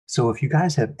So if you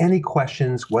guys have any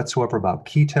questions whatsoever about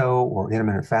keto or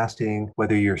intermittent fasting,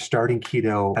 whether you're starting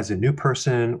keto as a new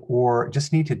person or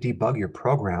just need to debug your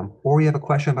program, or you have a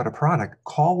question about a product,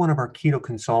 call one of our keto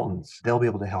consultants. They'll be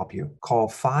able to help you. Call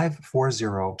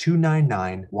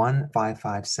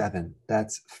 540-299-1557.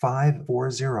 That's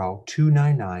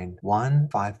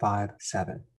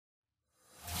 540-299-1557.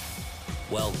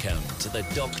 Welcome to the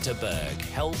Dr. Berg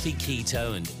Healthy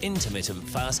Keto and Intermittent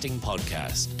Fasting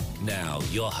Podcast. Now,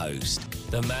 your host,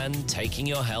 the man taking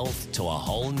your health to a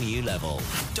whole new level,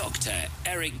 Dr.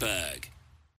 Eric Berg.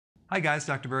 Hi guys,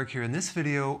 Dr. Berg here. In this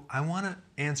video, I want to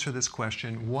answer this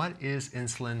question: what is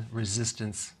insulin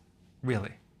resistance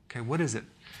really? Okay, what is it?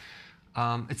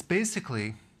 It's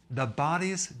basically the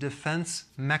body's defense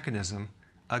mechanism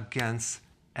against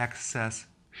excess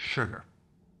sugar.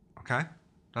 Okay,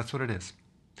 that's what it is.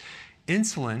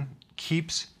 Insulin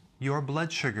keeps your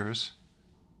blood sugars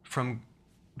from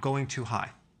going too high.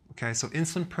 Okay, so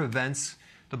insulin prevents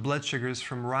the blood sugars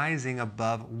from rising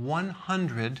above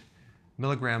 100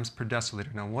 milligrams per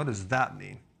deciliter. Now, what does that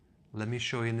mean? Let me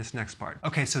show you in this next part.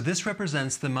 Okay, so this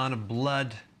represents the amount of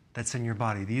blood that's in your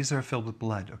body. These are filled with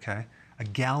blood, okay?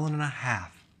 1.5 gallons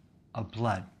of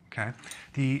blood, okay?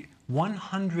 The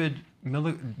 100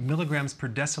 milligrams per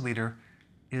deciliter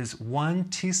is 1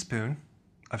 teaspoon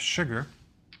of sugar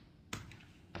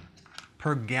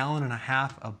per 1.5 gallons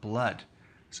of blood.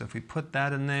 So if we put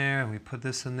that in there and we put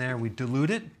this in there, we dilute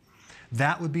it,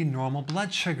 that would be normal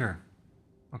blood sugar.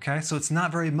 Okay, so it's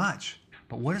not very much.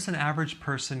 But what does an average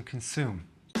person consume?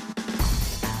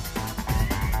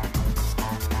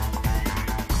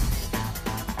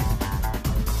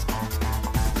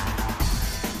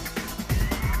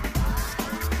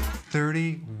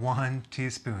 "31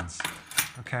 teaspoons,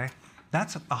 okay?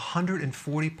 That's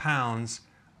 140 pounds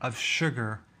of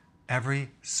sugar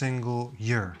every single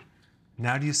year.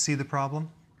 Now do you see the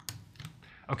problem?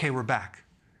 Okay, we're back.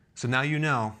 So now you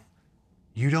know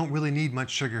you don't really need much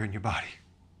sugar in your body.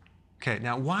 Okay,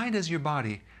 now why does your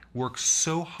body work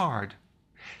so hard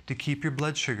to keep your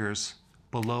blood sugars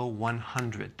below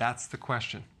 100? That's the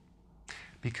question.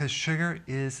 Because sugar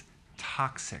is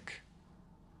toxic.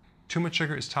 Too much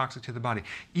sugar is toxic to the body.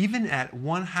 Even at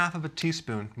 1/2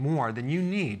 teaspoon more than you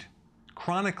need,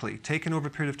 chronically, taken over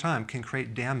a period of time, can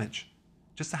create damage.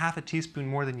 Just 1/2 teaspoon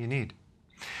more than you need.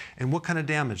 And what kind of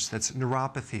damage? That's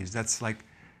neuropathies. That's like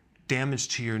damage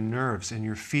to your nerves in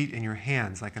your feet and your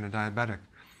hands, like in a diabetic.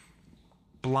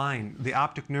 Blind, the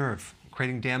optic nerve,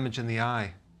 creating damage in the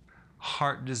eye.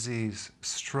 Heart disease,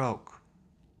 stroke,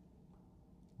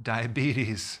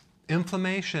 diabetes,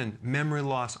 inflammation, memory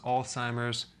loss,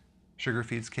 Alzheimer's. Sugar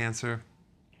feeds cancer.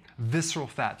 Visceral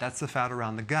fat, that's the fat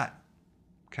around the gut,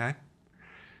 okay?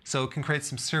 So it can create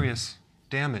some serious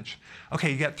damage.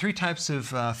 Okay, you got 3 types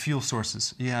of fuel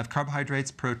sources. You have carbohydrates,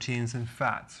 proteins, and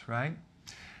fats, right?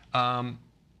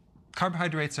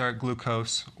 Carbohydrates are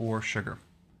glucose or sugar.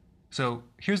 So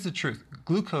here's the truth.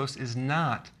 Glucose is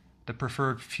not the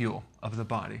preferred fuel of the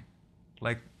body,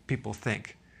 like people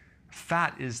think.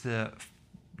 Fat is the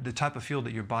type of fuel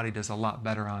that your body does a lot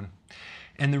better on.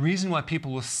 And the reason why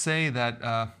people will say that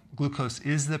glucose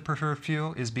is the preferred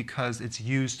fuel is because it's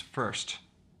used first.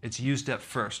 It's used up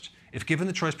first. If given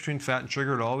the choice between fat and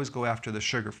sugar, it'll always go after the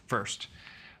sugar first.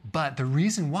 But the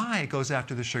reason why it goes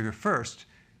after the sugar first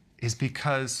is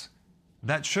because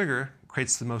that sugar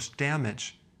creates the most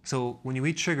damage. So when you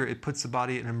eat sugar, it puts the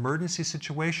body in an emergency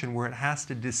situation where it has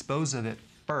to dispose of it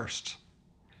first.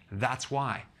 That's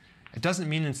why. It doesn't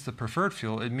mean it's the preferred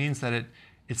fuel. It means that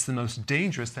it's the most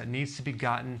dangerous that needs to be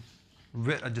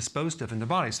disposed of in the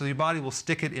body. So your body will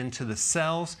stick it into the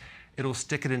cells, it'll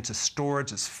stick it into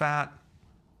storage as fat,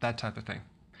 that type of thing.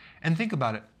 And think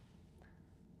about it.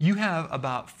 You have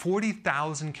about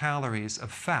 40,000 calories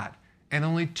of fat and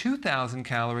only 2,000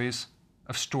 calories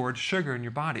of stored sugar in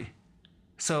your body.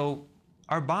 So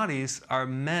our bodies are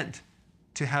meant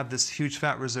to have this huge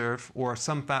fat reserve, or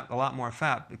some fat, a lot more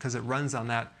fat, because it runs on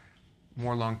that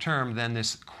more long term than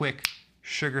this quick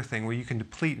sugar thing where you can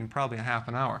deplete in probably a half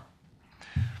an hour.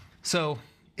 So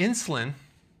insulin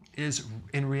is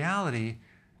in reality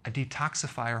a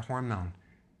detoxifier hormone.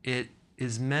 It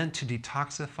is meant to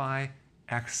detoxify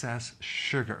excess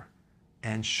sugar,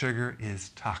 and sugar is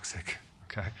toxic,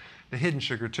 okay? The hidden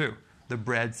sugar too, the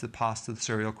breads, the pasta, the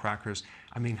cereal, crackers.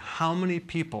 I mean, how many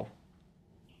people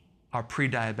are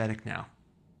pre-diabetic now?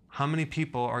 How many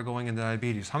people are going into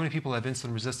diabetes? How many people have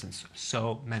insulin resistance?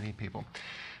 So many people.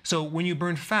 So when you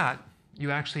burn fat, you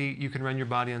can run your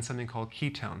body on something called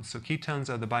ketones. So ketones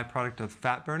are the byproduct of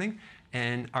fat burning,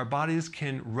 and our bodies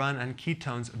can run on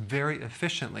ketones very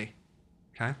efficiently,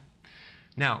 okay?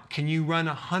 Now, can you run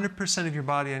 100% of your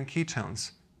body on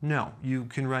ketones? No, you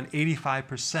can run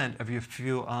 85% of your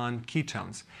fuel on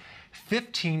ketones.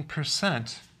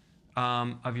 15%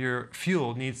 of your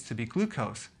fuel needs to be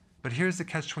glucose. But here's the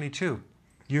catch-22.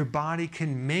 Your body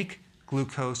can make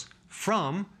glucose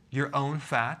from your own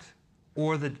fat,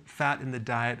 or the fat in the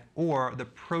diet, or the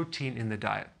protein in the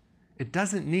diet. It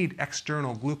doesn't need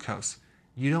external glucose.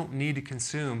 You don't need to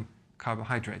consume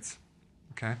carbohydrates,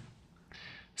 okay?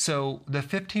 So the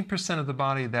 15% of the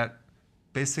body that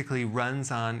basically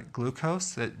runs on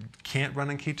glucose, that can't run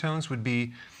on ketones, would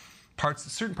be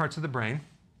certain parts of the brain,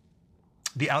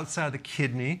 the outside of the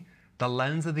kidney, the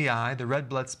lens of the eye, the red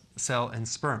blood cell, and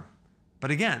sperm.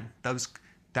 But again,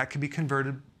 that can be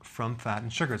converted from fat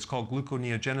and sugar. It's called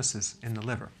gluconeogenesis in the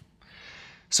liver.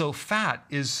 So fat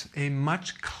is a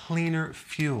much cleaner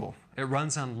fuel. It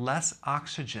runs on less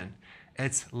oxygen.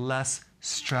 It's less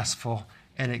stressful,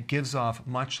 and it gives off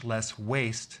much less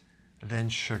waste than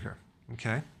sugar.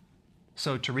 Okay?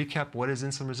 So to recap, what is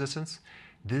insulin resistance?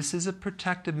 This is a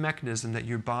protective mechanism that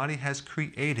your body has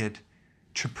created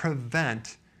to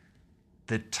prevent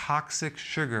the toxic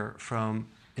sugar from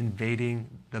invading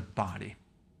the body.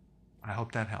 I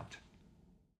hope that helped.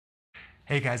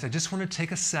 Hey guys, I just want to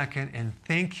take a second and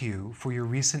thank you for your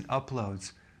recent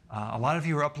uploads. A lot of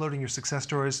you are uploading your success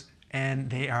stories and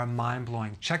they are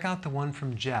mind-blowing. Check out the one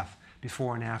from Jeff,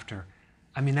 before and after.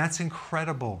 I mean, that's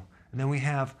incredible. And then we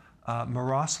have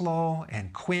Maroslo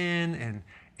and Quinn and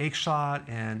Aikshot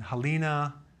and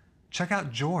Helena. Check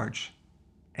out George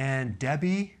and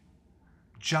Debbie,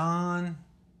 John,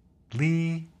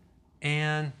 Lee,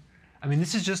 Anne. I mean,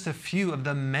 this is just a few of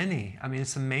the many. I mean,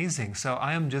 it's amazing. So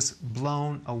I am just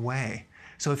blown away.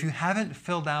 So if you haven't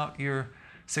filled out your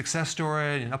success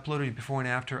story and uploaded it before and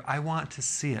after, I want to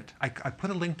see it. I put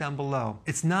a link down below.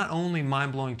 It's not only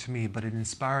mind-blowing to me, but it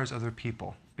inspires other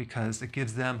people because it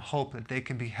gives them hope that they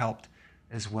can be helped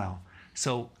as well.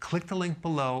 So click the link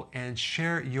below and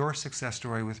share your success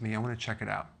story with me. I want to check it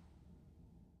out.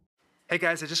 Hey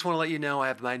guys, I just want to let you know I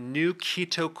have my new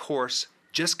keto course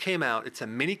just came out. It's a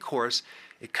mini course.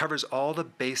 It covers all the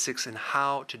basics and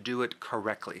how to do it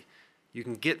correctly. You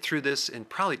can get through this in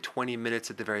probably 20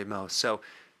 minutes at the very most. So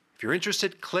if you're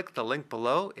interested, click the link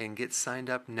below and get signed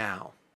up now.